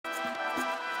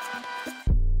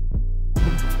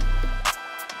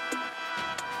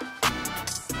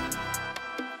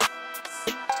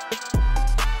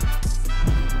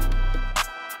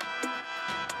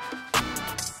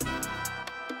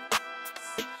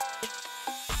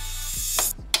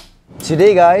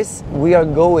Today, guys, we are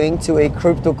going to a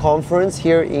crypto conference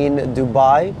here in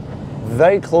Dubai,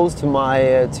 very close to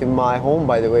my home,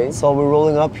 by the way. So we're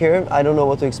rolling up here. I don't know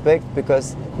what to expect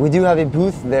because we do have a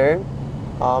booth there.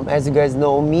 As you guys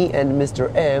know, me and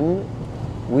Mr. M,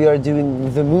 we are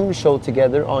doing the Moon Show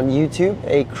together on YouTube,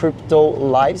 a crypto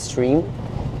live stream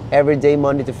every day,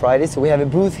 Monday to Friday. So we have a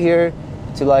booth here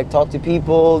to like talk to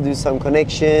people, do some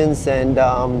connections, and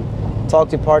talk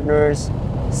to partners.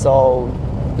 So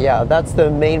yeah, that's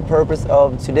the main purpose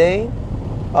of today.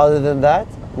 Other than that,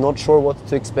 not sure what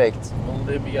to expect. Will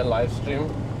there be a live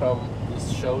stream from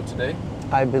this show today?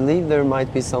 I believe there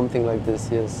might be something like this,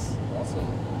 yes.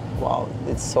 Awesome. Wow,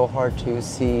 it's so hard to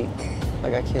see.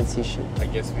 Like, I can't see shit. I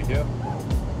guess we do.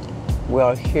 We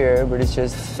are here, but it's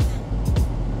just... The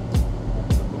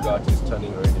Bugatti is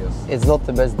turning radius. It's not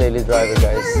the best daily driver,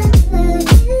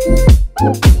 guys.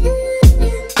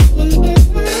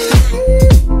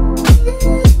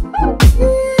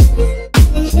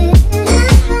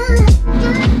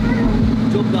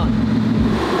 Job done.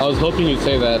 I was hoping you'd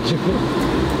say that.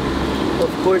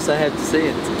 Of course I had to say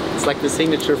it. It's like the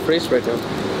signature phrase right now.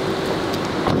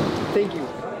 Thank you.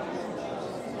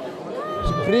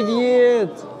 Привет!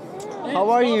 How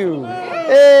are you?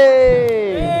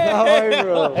 Hey! How are you,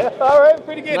 bro? Alright,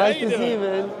 pretty good. Nice to see you,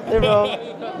 man. Hey, bro.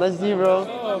 Nice to see you, bro.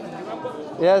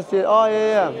 Yes, yeah. Oh,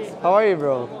 yeah. How are you,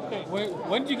 bro? Okay,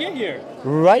 when did you get here?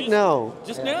 Right now.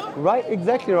 Just now? Right,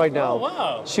 exactly right now. Oh,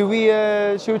 wow. Should we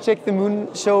check the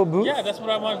Moon Show booth? Yeah, that's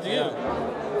what I wanted to do.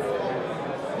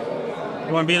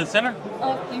 You want to be in the center?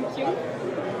 Oh, thank you.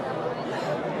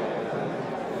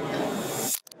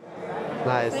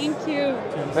 Nice. Thank you.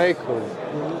 Very cool.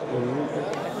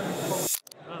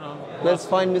 Let's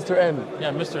find Mr. M. Yeah,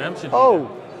 Mr. M should be Oh,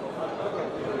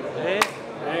 there.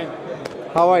 Hey.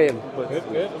 how are you?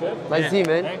 Good. Nice to see you,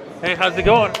 man. Hey, how's it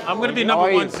going? I'm going to be How number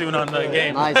are you? one soon on the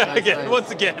game. Nice, Again, nice. Once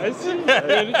again.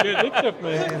 Good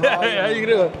man. How you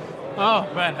doing? Oh,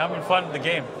 man, having fun in the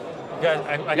game. Guys,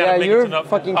 I got to make you're it to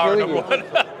fucking power killing number it.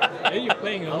 one. Hey, you're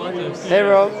playing a lot of Hey,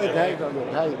 bro.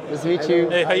 Hi. Nice to meet you.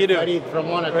 Hey, how you doing? From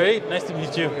one of Great, nice to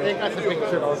meet you. Take us a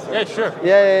picture also. Yeah, sure.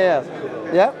 Yeah.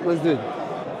 Yeah, let's do it.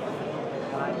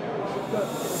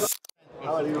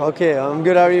 Okay, I'm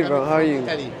good. How are you, bro? How are you?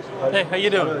 Hey, how you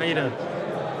doing? How you doing?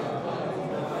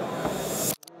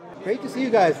 Great to see you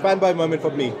guys. Fanboy moment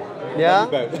for me. Yeah?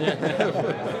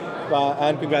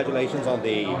 And congratulations on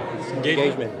the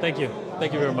engagement. Thank you.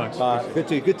 Thank you very much. Good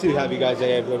to have you guys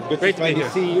there. Good Great to to be finally here.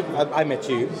 see you. I met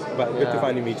you, but good to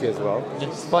finally meet you as well.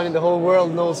 It's funny, the whole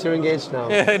world knows you're engaged now.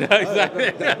 Yeah, no,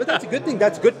 exactly. But that's a good thing.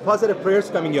 That's good positive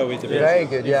prayers coming your way today. Very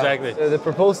good, yeah. Exactly. The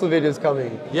proposal video is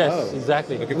coming. Yes, Oh.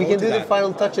 exactly. Looking We can forward do to the that.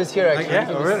 final touches here, actually.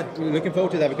 Yeah, really. Looking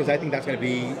forward to that because I think that's going to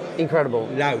be Incredible.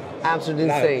 loud. Absolutely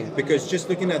Loud. insane. Because just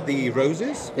looking at the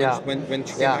roses, Yeah. when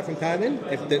she came Yeah. back from Thailand,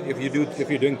 if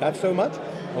you're doing that so much,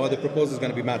 or the proposal is going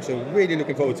to be mad. So really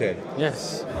looking forward to it.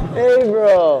 Yes. Hey,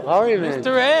 bro. How are you, man?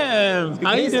 Mr. M,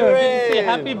 how you Mr. doing? Say M.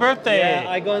 happy birthday. Yeah,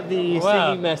 I got the Wow.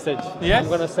 singing message. Yes? I'm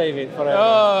gonna save it forever.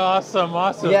 Oh, awesome.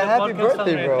 Yeah, The happy podcast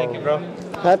birthday, already. bro. Thank you,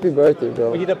 bro. Happy birthday,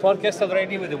 bro. We did a podcast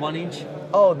already with the 1 inch.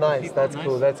 Oh, nice. That's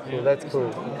cool. That's cool. That's cool.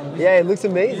 Yeah, it looks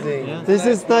amazing. This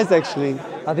is nice, actually.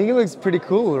 I think it looks pretty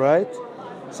cool, right?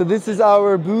 So this is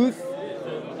our booth.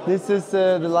 This is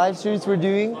the live streams we're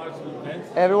doing.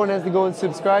 Everyone has to go and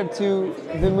subscribe to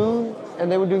the Moon, and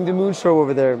then we're doing the Moon Show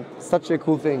over there. Such a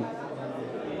cool thing.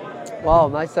 Wow,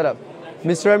 nice setup.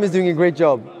 Mr. M is doing a great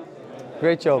job.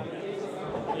 Great job.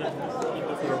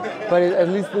 But at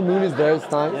least the moon is there. It's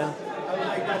nice.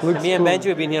 Looks Me and cool. Benji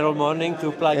have been here all morning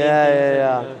to plug in.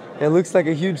 Yeah. It looks like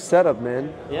a huge setup,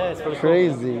 man. Yeah, it's pretty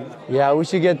Crazy. Yeah, we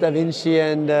should get Davinci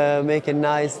and make a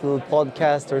nice little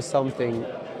podcast or something.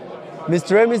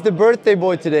 Mr. M is the birthday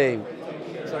boy today.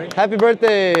 Sorry? Happy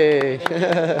birthday!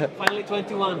 cool. Finally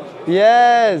 21.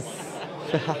 Yes!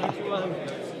 21.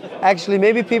 Actually,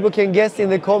 maybe people can guess in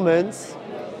the comments.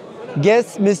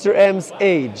 Guess Mr. M's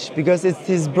age, because it's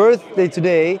his birthday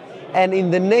today, and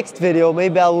in the next video,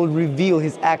 maybe I will reveal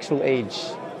his actual age.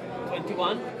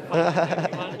 21.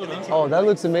 Oh, that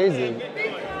looks amazing.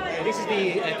 This is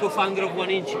the co-founder of 1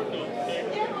 inch.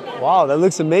 Wow, that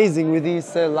looks amazing with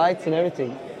these lights and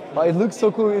everything. But it looks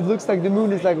so cool. It looks like the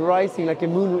moon is like rising, like a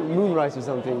moonrise or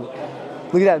something.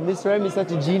 Look at that, Mr. M is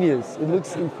such a genius. It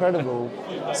looks incredible.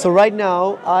 So right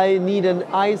now, I need an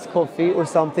iced coffee or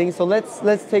something. So let's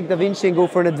take Davinci and go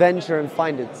for an adventure and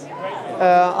find it.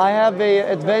 I have a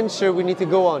adventure we need to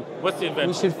go on. What's the We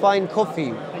adventure? should find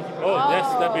coffee. Oh, yes,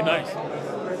 that'd be nice.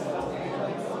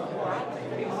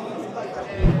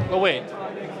 Oh, wait.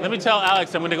 Let me tell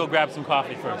Alex I'm going to go grab some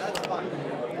coffee first.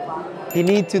 He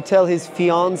needs to tell his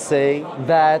fiance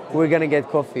that we're gonna get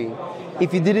coffee.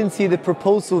 If you didn't see the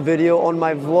proposal video on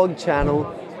my vlog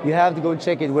channel, you have to go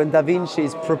check it when Davinci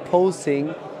is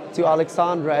proposing to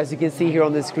Alexandra, as you can see here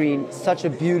on the screen. Such a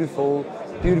beautiful,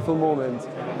 beautiful moment.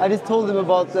 I just told him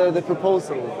about the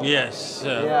proposal. Yes,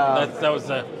 Yeah. that was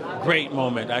a great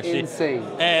moment, actually. Insane.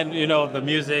 And you know, the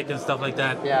music and stuff like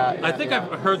that. Yeah, I yeah, think yeah.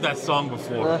 I've heard that song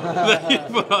before. that you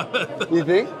put on. You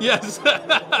think? Yes,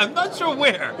 I'm not sure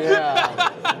where. Yeah.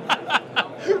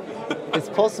 It's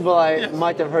possible I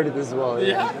might have heard it as well.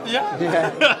 Yeah, yeah.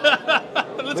 Yeah.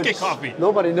 Let's But get coffee.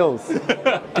 Nobody knows.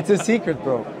 It's a secret,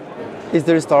 bro. Is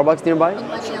there a Starbucks nearby?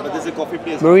 But there's a coffee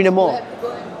place. Marina Mall.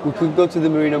 We could go to the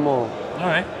Marina Mall. All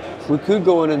right, We could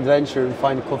go on an adventure and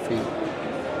find coffee.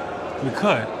 we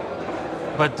could,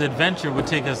 but the adventure would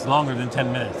take us longer than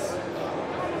 10 minutes.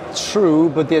 True,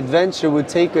 but the adventure would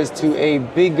take us to a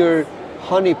bigger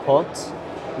honeypot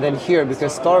than here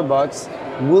because Starbucks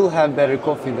will have better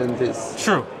coffee than this.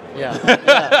 True. Yeah.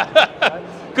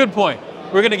 Good point.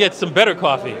 We're gonna get some better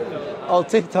coffee. Oh,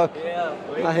 TikTok.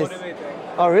 Nice.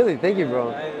 Oh, really? Thank you,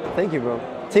 bro. Thank you, bro.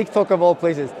 TikTok of all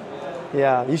places.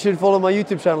 Yeah, you should follow my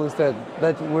YouTube channel instead.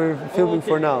 That we're filming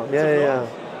for now. Yeah.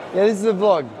 Yeah, this is a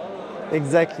vlog.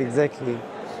 Exactly.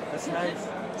 That's nice.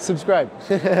 Subscribe.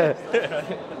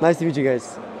 Nice to meet you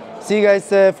guys. See you guys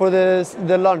for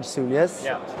the lunch soon, yes?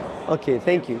 Yeah. Okay,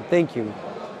 thank you.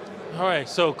 All right,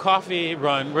 so coffee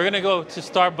run. We're gonna go to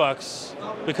Starbucks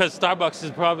because Starbucks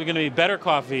is probably gonna be better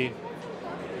coffee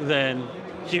than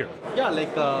here. Yeah,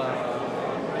 like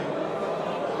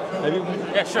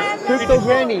Yeah, sure. Crypto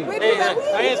Granny. Hey,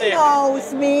 hi there.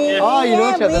 knows me. Oh, you know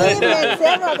each other. We met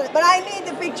several times, but I need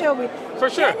a picture with. For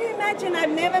sure. Can you imagine? I've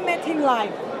never met him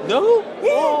live. No? Yeah.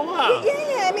 Oh, wow.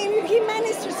 Yeah. I mean, he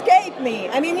managed to escape me.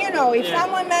 I mean, you know, if Yeah.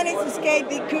 someone managed to escape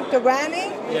the Crypto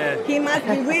Granny, Yeah. he must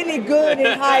be really good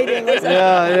in hiding or something.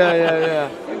 Yeah.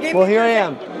 Give Well, me here I two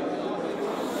am.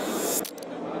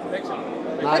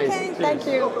 Nice. Okay, thank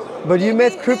you. But you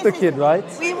met This Crypto is- Kid, right?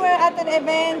 We were at an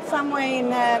event somewhere in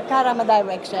Karama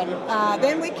direction.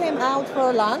 Then we came out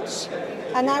for lunch,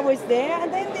 and I was there.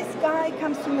 And then this guy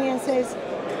comes to me and says,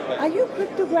 "Are you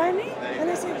Crypto Granny?"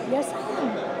 And I said, "Yes, I am.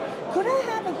 Could I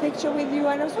have a picture with you?"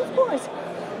 And I said, "Of course."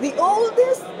 The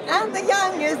oldest and the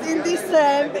youngest in this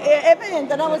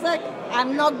event, and I was like,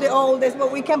 "I'm not the oldest,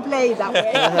 but we can play that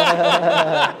way."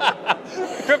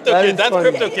 Crypto That Kid, is that's funny.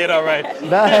 Crypto Kid, all right.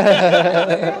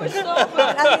 It was so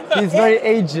fun. I mean, He's very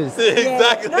ageist.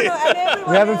 Exactly. No, and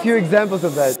everyone We have a else- few examples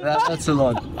of that. That's a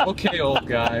lot. Okay, old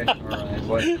guy. All right,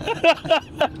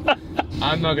 but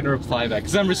I'm not gonna reply back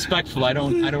because I'm respectful. I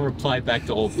don't reply back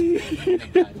to old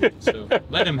people. So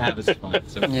let him have his fun.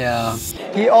 So. Yeah.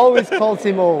 He always calls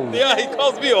him old. Yeah, he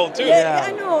calls me old too. Yeah,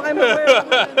 I know. I'm aware of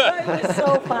that. It was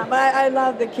so fun. But I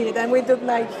love the kid, and we took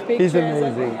nice pictures.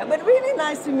 amazing. But really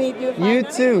nice to meet you. You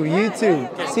finally. too, you Yeah, too.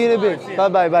 yeah. See you in a bit.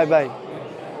 Bye.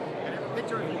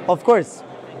 Of course.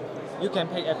 You can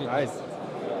pay everything. Nice.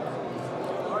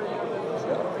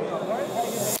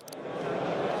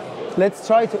 Let's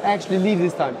try to actually leave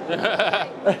this time.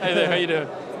 Hey there, how you doing?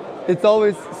 It's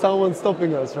always someone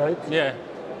stopping us, right? Yeah.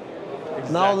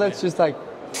 Now Exactly. let's just like,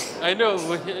 I know,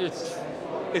 but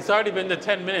it's already been the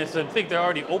 10 minutes. I think they're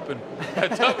already open.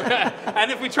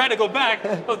 And if we try to go back,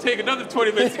 it'll take another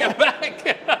 20 minutes to get back.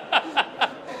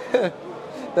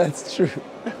 that's true.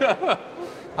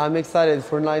 I'm excited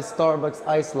for a nice Starbucks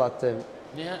ice latte.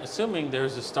 Yeah, assuming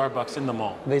there's a Starbucks in the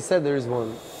mall. They said there is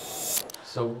one.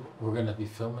 So we're gonna be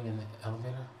filming in the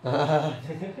elevator?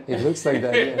 It looks like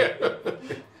that, yeah.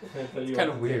 It's kind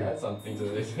of weird.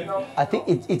 I think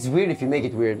it's weird if you make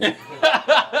it weird.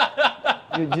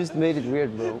 You just made it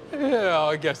weird, bro. Yeah,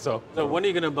 I guess so. So when are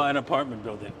you gonna buy an apartment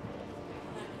building?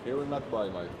 He will not buy,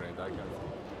 my friend. I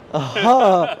can.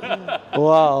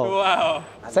 Wow. Wow.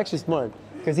 It's actually smart.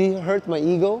 Because he hurt my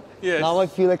ego. Yes. Now I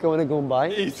feel like I want to go and buy.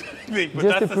 Exactly, but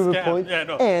Just to that's a prove a scam. point. Yeah,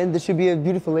 no. And there should be a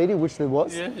beautiful lady, which there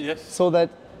was. Yeah, yes. So that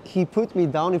he put me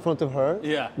down in front of her.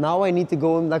 Yeah. Now I need to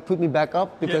go and like put me back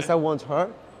up because Yeah. I want her.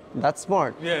 That's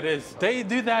smart. Yeah, it is. They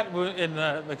do that in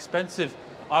expensive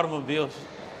automobiles,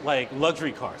 like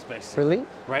luxury cars, basically. Really?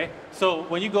 Right? So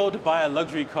when you go to buy a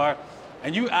luxury car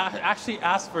and you actually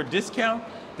ask for a discount,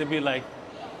 they'll be like,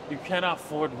 you cannot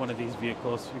afford one of these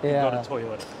vehicles. You can go Yeah. to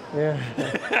Toyota.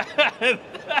 Yeah.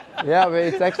 Yeah, but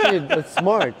it's actually that's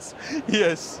smart.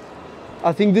 Yes.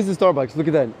 I think this is Starbucks. Look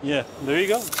at that. Yeah, there you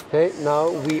go. Okay, now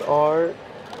we are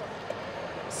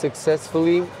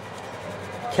successfully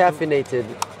caffeinated.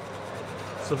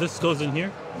 So this goes in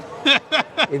here?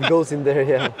 It goes in there,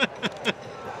 yeah.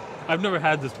 I've never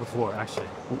had this before, actually.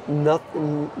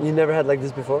 Nothing. You never had like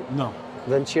this before? No.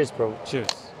 Then cheers, bro. Cheers.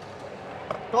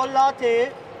 Tall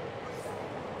latte.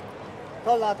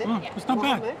 Tall latte. It's not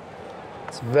bad.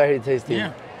 It's very tasty.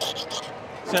 Yeah.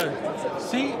 So,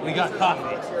 see, we got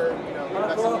coffee.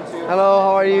 Hello,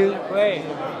 how are you? Great.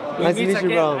 Nice to meet you,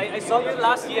 bro. I saw you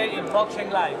last year in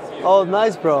Blockchain Live. Oh,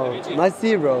 nice, bro. Nice to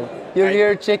see you, bro. You're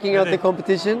here checking out the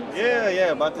competition?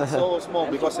 Yeah, but it's so small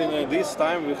because in this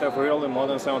time we have really more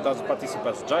than 7,000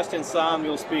 participants. Justin Sun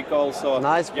will speak also.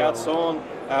 Nice, bro. Yatson,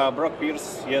 Brock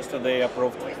Pierce yesterday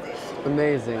approved.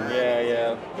 Amazing.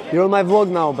 Yeah. You're on my vlog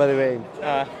now, by the way.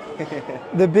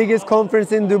 The biggest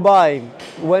conference in Dubai.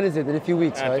 When is it? In a few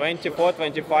weeks, right? 24,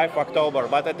 25 October.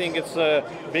 But I think it's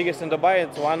biggest in Dubai.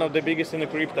 It's one of the biggest in the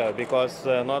crypto because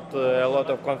not a lot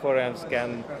of conference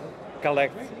can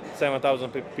collect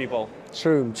 7,000 people.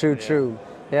 True.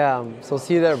 Yeah, so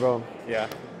see you there, bro. Yeah.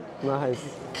 Nice.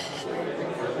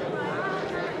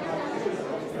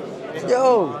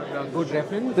 Yo! Good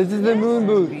reference. This is the Moon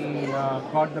booth. We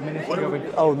got the Ministry of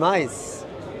Education. Oh, nice.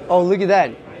 Oh, look at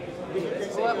that.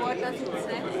 What does it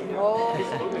say? Oh,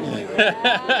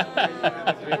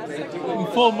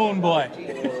 Full moon boy.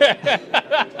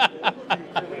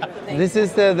 This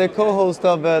is the co-host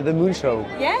of the Moon Show.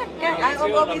 yeah. I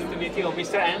Lovely to meet you,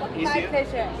 Mr.M. My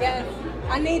pleasure. Yes.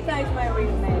 Anita is my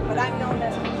real name, but I'm known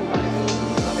as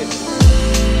Anita.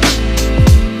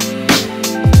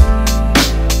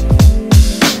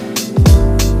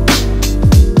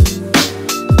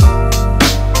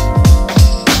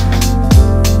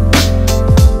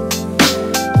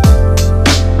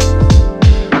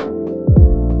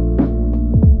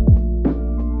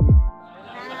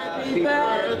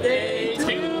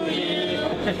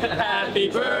 Happy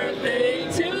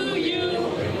birthday to you.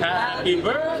 Happy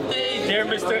birthday, dear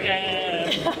Mr. M.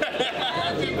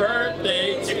 Happy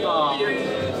birthday to you.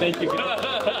 Thank you.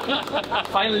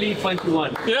 Finally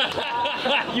 21.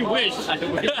 You wish. I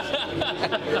wish.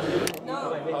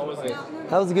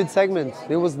 That was a good segment.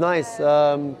 It was nice.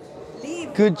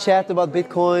 Good chat about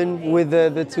Bitcoin with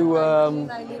the two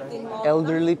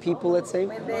elderly people, let's say.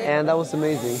 And that was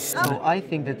amazing. So I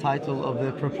think the title of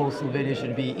the proposal video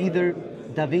should be either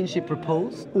Davinci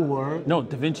proposed or... No,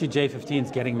 Davinci J15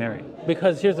 is getting married.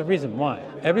 Because here's the reason why.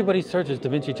 Everybody searches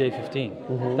Davinci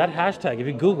J15. That hashtag, if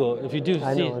you Google, if you do see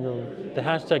I know. the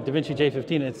hashtag Davinci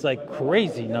J15, it's like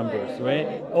crazy numbers,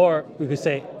 right? Or we could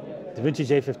say Davinci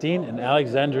J15 and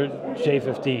Alexandra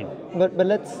J15. But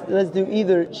let's do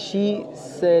either she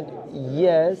said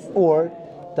yes or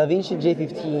Davinci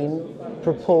J15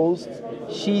 proposed,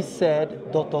 she said ...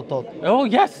 Oh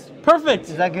yes, perfect.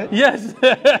 Is that good? Yes,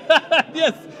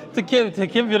 yes. To give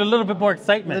it a little bit more A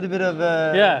excitement. little bit of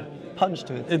punch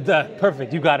to it.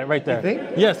 Perfect. You got it right there. You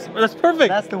think? Yes, that's perfect.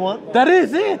 That's the one? That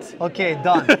is it. Okay,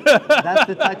 done. That's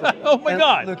the title. Oh my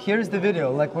God. Look, here's the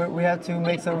video. Like we have to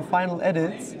make some final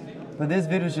edits, but this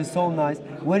video is just so nice.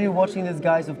 When you're watching this,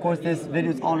 guys, of course, this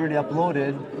video is already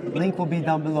uploaded. Link will be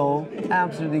down below.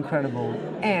 Absolutely incredible.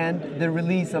 And the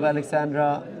release of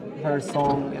Alexandra, her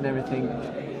song and everything.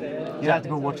 You have to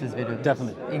go watch this video.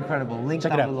 Definitely. Incredible. Link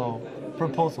Check it down out. below.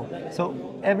 Proposal. So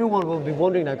everyone will be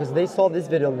wondering now, because they saw this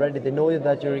video already, they know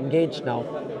that you're engaged now.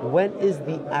 When is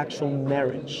the actual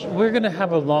marriage? We're gonna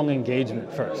have a long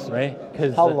engagement first, right?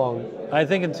 How long? I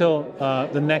think until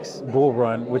the next bull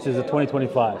run, which is the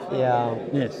 2025. Yeah.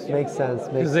 Yes. Makes sense.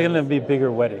 Because they're gonna be a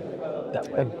bigger wedding that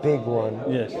way. A big one.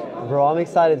 Yes. Bro, I'm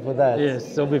excited for that.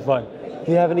 Yes, it'll be fun.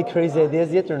 Do you have any crazy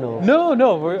ideas yet or no?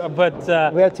 No, but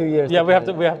we have 2 years. yeah, to we have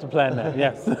plan. to plan that.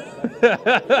 Yes.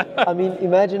 I mean,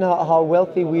 imagine how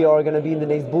wealthy we are gonna be in the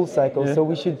next bull cycle. Yeah. So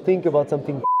we should think about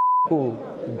something cool.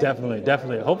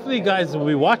 Definitely. Hopefully, you guys will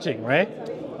be watching, right?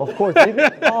 Of course. Maybe,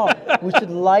 we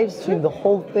should live stream the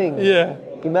whole thing. Yeah.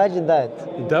 Imagine that.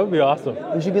 That would be awesome.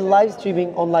 We should be live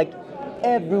streaming on like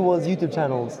everyone's YouTube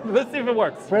channels. Let's see if it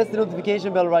works. Press the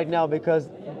notification bell right now because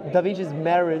Davinci's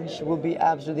marriage will be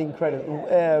absolutely incredible.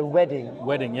 Wedding.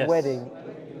 Wedding, yes. Wedding.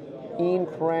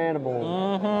 Incredible.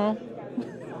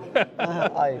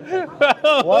 Why do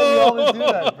you always do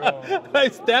that, bro? I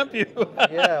stamp you.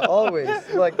 Yeah, always.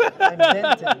 Like, I'm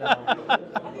dented now.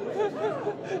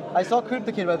 I saw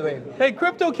Crypto Kid, by the way. Hey,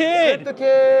 Crypto Kid! Crypto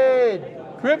Kid!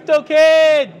 Crypto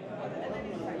Kid!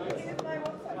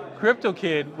 Crypto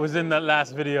Kid was in that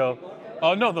last video.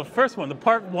 Oh no, the first one, the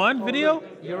part 1 video?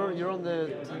 You're on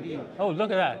the TV. Oh, look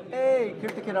at that. Hey,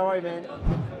 Crypto Kid, how are you, man?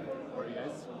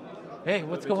 Hey,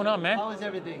 what's going on, man? How is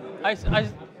everything?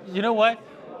 You know what?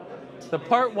 The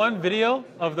part 1 video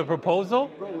of the proposal,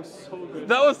 Bro, it was so good.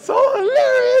 that was so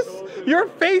hilarious! Your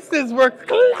faces were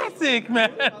classic,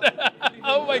 man!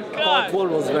 Oh my Part god.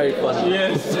 1 was very funny.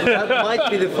 Yes. That might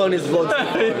be the funniest vlog.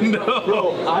 No.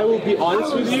 Bro, I will be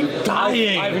honest with you.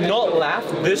 Dying. I've not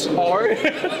laughed this hard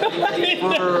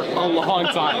for a long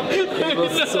time. It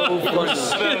was so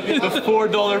funny. The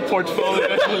 $4 portfolio.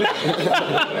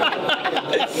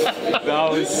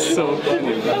 That was so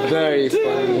funny. Very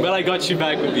funny. But I got you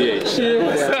back with the H.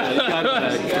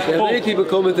 Yeah, many people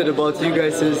commented about you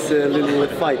guys' little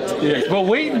fight. Yes. Well,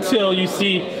 wait until you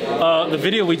see the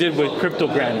video we did with Crypto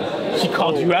Granny. She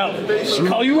called you out. She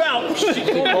called you out. She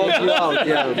called you out,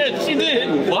 yeah. She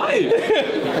did. Why?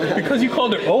 Because you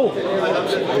called her old.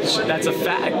 That's a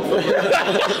fact.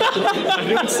 I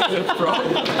didn't see the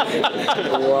problem.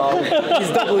 Wow. He's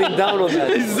doubling down on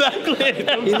that. Exactly.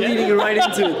 He's leading right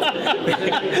into it.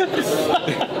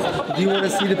 Do you want to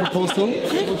see the proposal?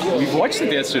 We watched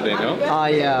it yesterday, no? Ah,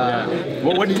 yeah.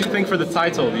 What did you think for the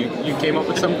title? You came up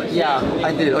with something? Yeah,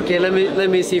 I did. Okay, let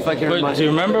me see if I can But remind do you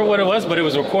remember what it was? But it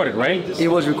was recorded, right? It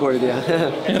was recorded, yeah.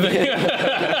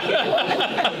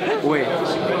 Wait.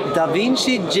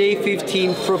 Davinci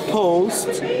J15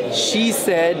 proposed. She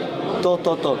said ...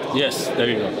 Yes, there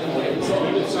you go.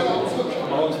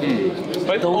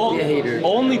 But Don't be a hater.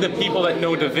 only the people that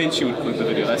know Davinci would click the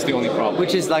video. That's the only problem.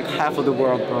 Which is like half of the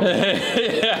world, bro.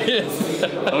 Yes.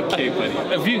 Okay, buddy.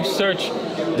 If you search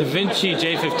Davinci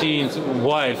J15's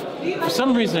wife, for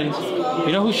some reason,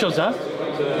 you know who shows up?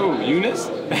 Who? Eunice?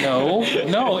 No,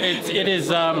 no, it is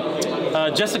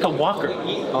Jessica Walker.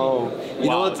 Oh, you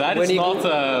know Wow, what? that When is you not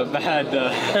a bad.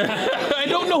 I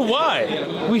don't know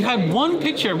why. We had one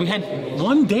picture, we had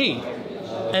one date,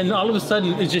 and all of a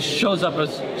sudden it just shows up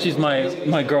as she's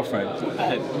my girlfriend,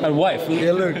 my wife.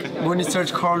 Yeah, look, when you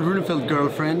search Carl and Runefelt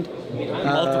girlfriend,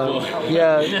 Multiple.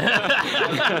 yeah,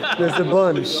 there's a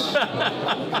bunch.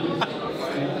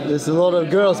 There's a lot of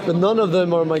girls, but none of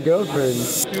them are my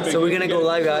girlfriends. So we're gonna go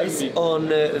live, guys, on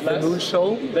the Moon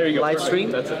Show live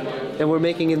stream, and we're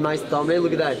making a nice thumbnail.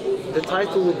 Look at that. The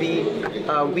title will be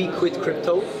 "We Quit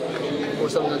Crypto" or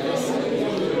something like this,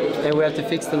 and we have to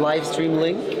fix the live stream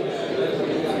link.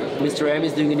 Mr.M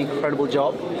is doing an incredible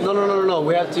job. No.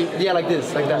 We have to, yeah, like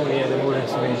this, like that. Yeah, the Moon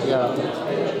has to be.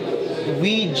 Yeah.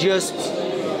 We just,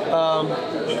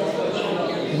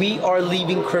 we are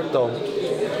leaving crypto.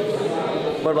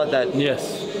 What about that? Yes.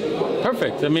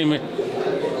 Perfect. I mean,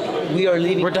 we are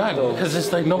leaving. We're done crypto. because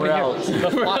it's like nobody here.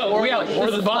 We're out. Or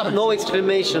the bottom. No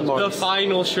exclamation marks. The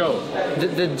final show.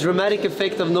 The dramatic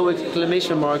effect of no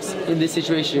exclamation marks in this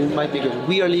situation might be good.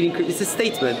 We are leaving crypto. It's a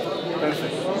statement.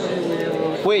 Perfect.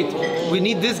 Wait, we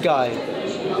need this guy.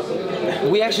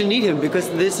 We actually need him because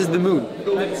this is the moon.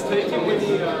 Let's take it with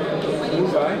the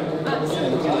moon guy.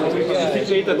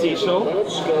 Create a T-show.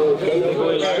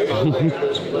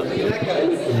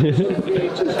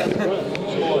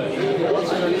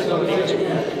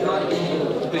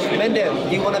 Mende,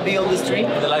 do you want to be on the stream?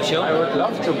 The live show? I would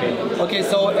love to be. Okay,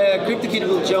 so CryptoKid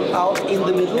will jump out in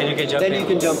the middle, And you can jump then in. you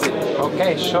can jump in.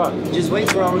 Okay, sure. Just wait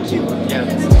for our cue. Yeah.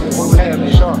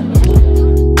 Okay, sure.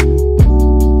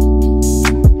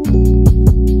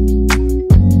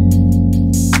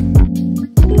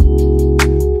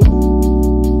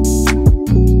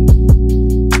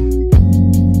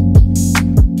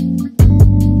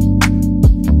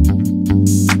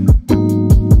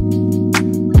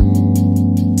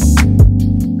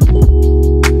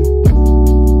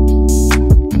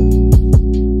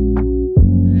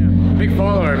 Big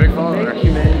follower. Thank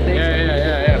you, man. Thank you.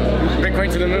 Yeah.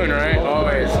 Bitcoin to the moon, right?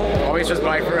 Always just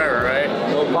buy forever, right?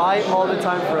 No, buy all the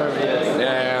time forever, yes.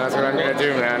 Yeah, that's what I'm gonna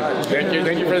do, man.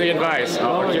 Thank you for the advice.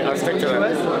 I'll stick to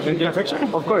that. Can you get a picture?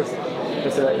 Of course.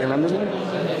 Just so that you remember me?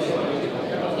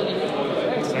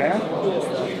 Yeah?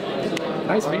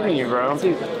 Nice meeting you, bro.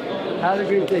 Have a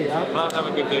great day. Huh? Have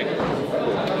a good day.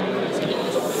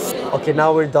 Okay,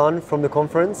 now we're done from the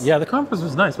conference. Yeah, the conference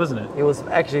was nice, wasn't it? It was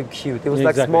actually cute. It was Yeah,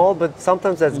 like exactly. small, but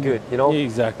sometimes that's good, you know?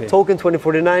 Exactly. Token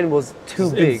 2049 was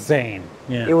too big. Insane.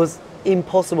 Yeah. It was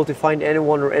impossible to find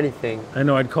anyone or anything. I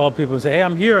know. I'd call people and say, "Hey,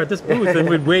 I'm here at this booth," and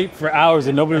we'd wait for hours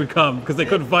and nobody would come because they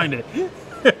couldn't find it.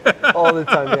 All the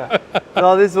time, yeah.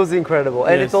 No, this was incredible.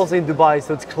 And Yes. it's also in Dubai,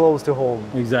 so it's close to home.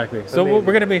 Exactly. So Amazing.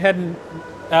 we're going to be heading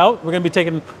out. We're going to be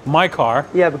taking my car.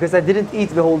 Yeah, because I didn't eat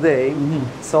the whole day.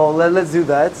 So let's do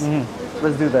that.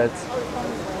 Let's do that.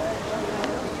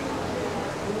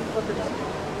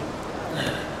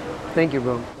 Thank you,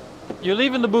 bro. You're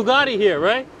leaving the Bugatti here,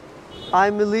 right?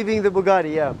 I'm leaving the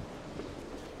Bugatti, yeah.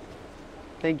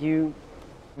 Thank you.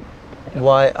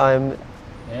 Why I'm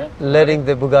letting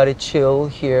the Bugatti chill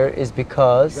here is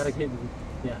because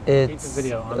it's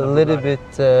a little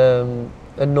bit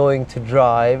annoying to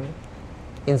drive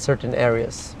in certain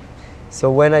areas. So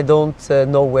when I don't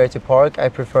know where to park, I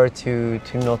prefer to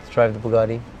not drive the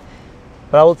Bugatti.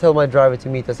 But I will tell my driver to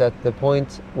meet us at the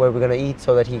point where we're gonna eat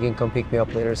so that he can come pick me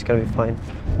up later. It's gonna be fine.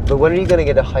 But when are you gonna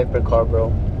get a hypercar,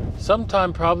 bro?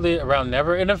 Sometime probably around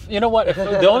never. And if you know what, if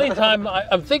the only time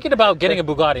I'm thinking about getting a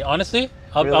Bugatti, honestly,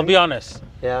 I'll be honest.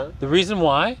 Yeah. The reason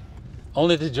why,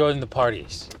 only to join the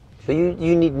parties. But you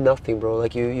need nothing, bro.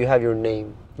 Like you have your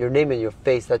name and your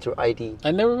face. That's your ID.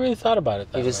 I never really thought about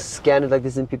it that You just scan it like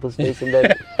this in people's face and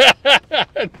then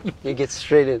you get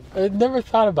straight in. I never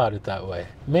thought about it that way.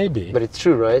 Maybe. But it's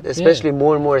true, right? Especially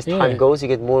more and more as time goes, you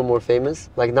get more and more famous.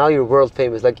 Like now you're world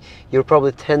famous. Like you're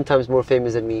probably 10 times more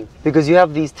famous than me. Because you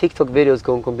have these TikTok videos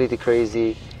going completely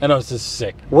crazy. I know, it's just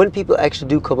sick. When people actually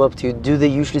do come up to you, do they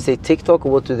usually say TikTok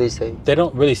or what do they say? They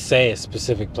don't really say a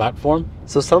specific platform.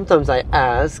 So sometimes I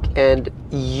ask, and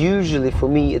usually for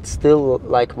me it's still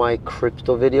like my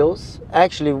crypto videos.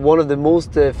 Actually, one of the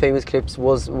most famous clips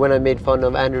was when I made fun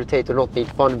of Andrew Tate, or not made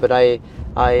fun, but I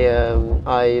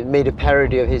made a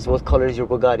parody of his "What color is your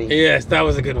Bugatti?" Yes, that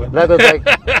was a good one. That was like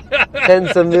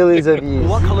tens of millions of views.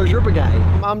 What color is your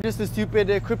Bugatti? I'm just a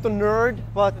stupid crypto nerd,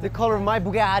 but the color of my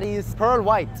Bugatti is pearl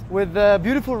white with a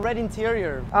beautiful red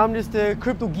interior. I'm just a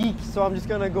crypto geek, so I'm just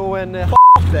gonna go and f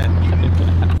them.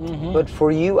 But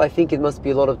for you, I think it must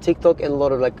be a lot of TikTok and a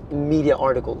lot of like media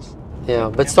articles.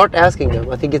 Yeah, but start asking them.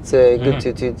 I think it's good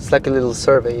to it's like a little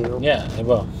survey, you know. Yeah, it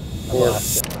will.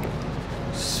 Yes.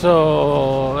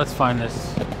 So let's find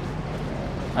this.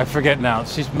 I forget now.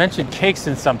 She's mentioned cakes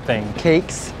and something.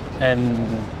 Cakes and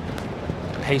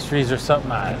pastries or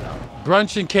something. I don't know.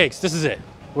 Brunch and cakes. This is it.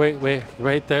 Wait,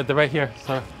 right there. They're right here.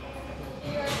 Sorry.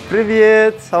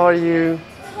 Привет. How are you?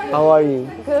 How are you?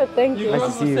 Good, thank you.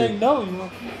 Nice to see you. No.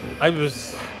 I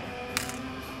was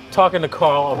talking to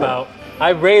Carl about. I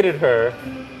rated her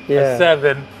a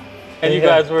 7, and you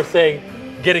guys were saying,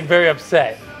 getting very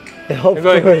upset. Of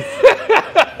course.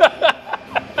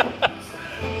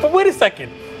 But wait a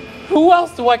second. Who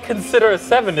else do I consider a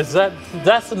 7?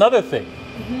 That's another thing,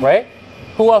 right?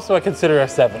 Who else do I consider a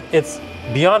 7? It's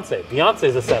Beyonce.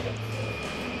 Beyonce's a 7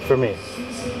 for me.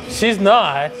 She's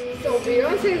not. So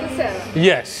Beyonce is a 7.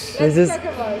 Yes. This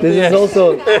is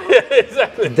also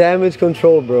exactly. Damage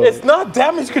control, bro. It's not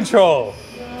damage control.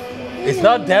 It's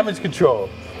not damage control.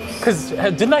 Because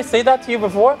didn't I say that to you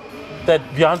before? That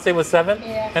Beyonce was 7?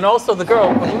 Yeah. And also the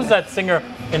girl, who's that singer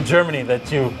in Germany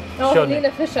that you showed me?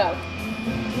 Helena Fischer.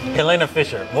 Helena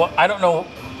Fischer. Well, I don't know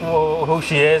who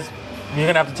she is. You're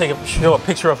gonna have to show a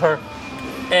picture of her.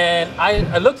 And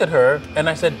I looked at her and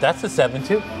I said, that's a 7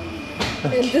 too.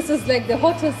 And this is like the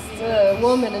hottest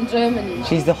woman in Germany.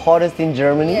 She's the hottest in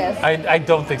Germany? Yes. I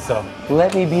don't think so.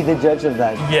 Let me be the judge of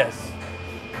that. Yes.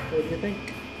 What do you think?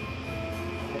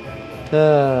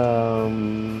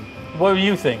 What do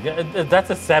you think? That's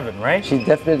a 7, right? She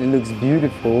definitely looks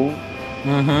beautiful.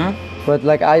 But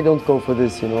like I don't go for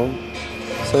this, you know.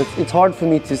 So it's hard for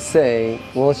me to say.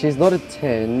 Well, she's not a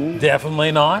 10.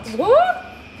 Definitely not. What?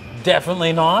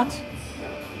 Definitely not.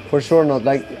 For sure not.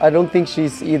 Like I don't think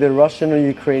she's either Russian or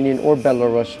Ukrainian or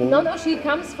Belarusian. No, she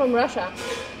comes from Russia.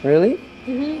 Really?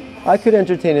 I could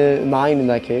entertain a 9 in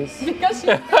that case. Because she's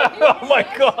oh my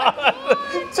god!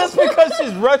 Just because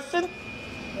she's Russian?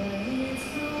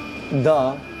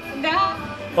 Duh.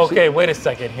 Okay, wait a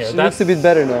second here. She looks a bit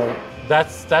better now.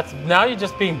 That's now you're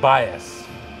just being biased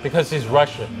because she's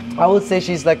Russian. I would say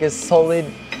she's like a solid,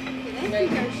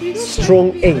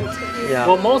 strong 8. Yeah.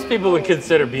 Well, most people would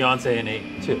consider Beyonce an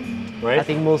 8 too, right? I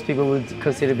think most people would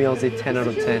consider Beyonce 10 out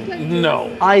of 10.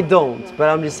 No. I don't, but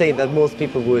I'm just saying that most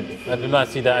people would. I do not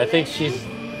see that. I think she's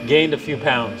gained a few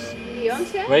pounds.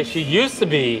 Beyonce? Right? She used to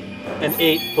be an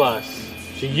 8+.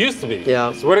 She used to be. Yeah.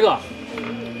 I swear to God.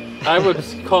 I would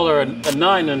call her a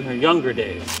 9 in her younger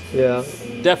days. Yeah.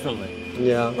 Definitely.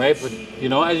 Yeah. Right? But you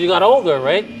know, as you got older,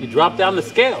 right? You drop down the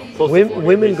scale.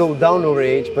 Women go down over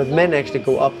age, but men actually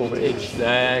go up over age.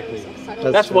 Exactly.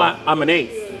 That's why I'm an 8.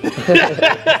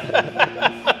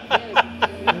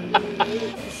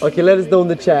 Okay, let us know in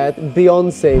the chat.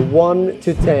 Beyonce, 1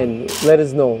 to 10. Let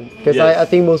us know. Because Yes. I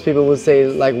think most people will say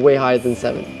like way higher than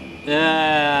 7.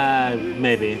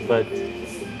 Maybe, but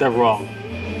they're wrong.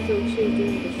 So she's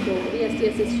doing the show. Yes,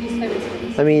 she's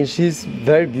famous. I mean, she's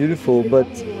very beautiful, but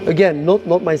again,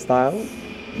 not my style.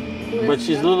 But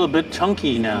she's a little bit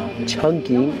chunky now.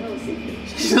 Chunky.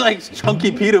 She likes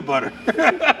chunky peanut butter.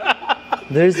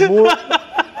 There's more.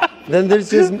 Then there's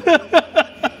just.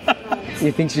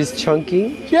 You think she's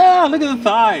chunky? Yeah, look at the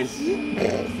thighs.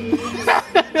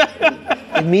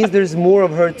 It means there's more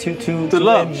of her to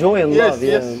love. enjoy and love.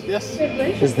 Yeah. Yes.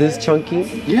 Is this chunky?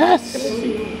 Yes.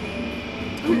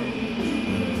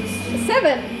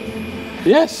 7.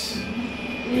 Yes.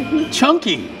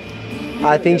 Chunky.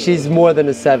 I think she's more than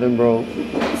a 7, bro.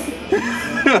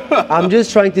 I'm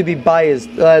just trying to be biased,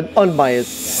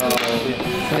 unbiased.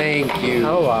 Thank you.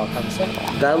 Oh wow,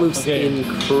 that looks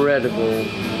incredible.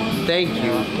 Thank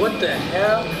you. What the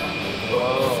hell?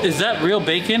 Is that real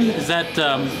bacon? Is that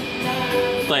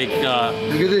like?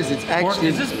 Look at this. It's actually.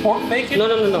 Is this pork bacon?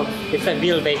 No. It's a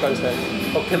veal bacon, sir.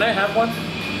 Oh, can I have one?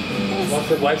 Once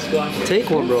the wife's gone. Take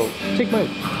one, bro. Take mine.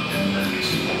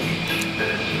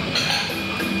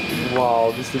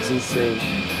 Wow, this looks insane.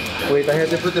 Wait, I have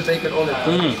to put the bacon on it.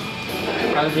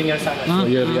 I'll bring your salad.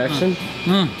 Your reaction?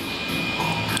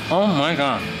 Oh my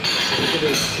god. Look at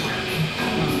this.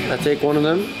 I take one of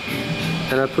them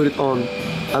and I put it on.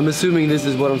 I'm assuming this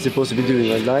is what I'm supposed to be doing,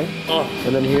 right, Dai? Oh.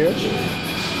 And then here.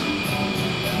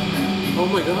 Oh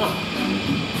my god.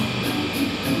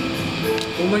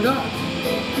 Oh my god.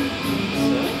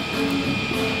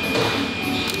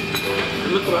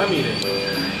 Look what I'm eating.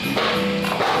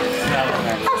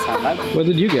 What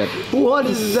did you get? What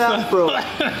is that, bro?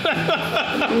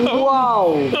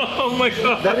 Wow. Oh my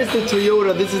god. That is the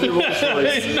Toyota, this is the Rolls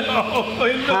Royce. I know.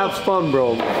 Have fun,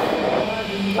 bro.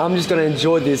 I'm just gonna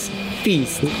enjoy this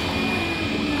feast.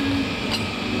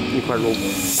 Incredible.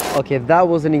 Okay, that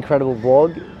was an incredible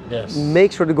vlog. Yes.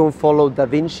 Make sure to go and follow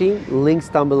Davinci, links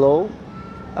down below.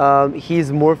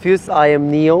 He's Morpheus, I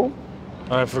am Neo.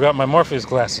 I forgot my Morpheus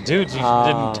glasses. Dude, you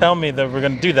didn't tell me that we're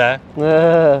gonna do that.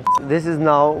 This is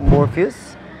now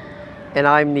Morpheus, and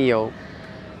I'm Neo.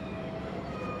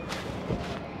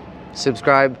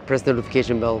 Subscribe, press the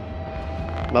notification bell.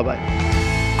 Bye-bye.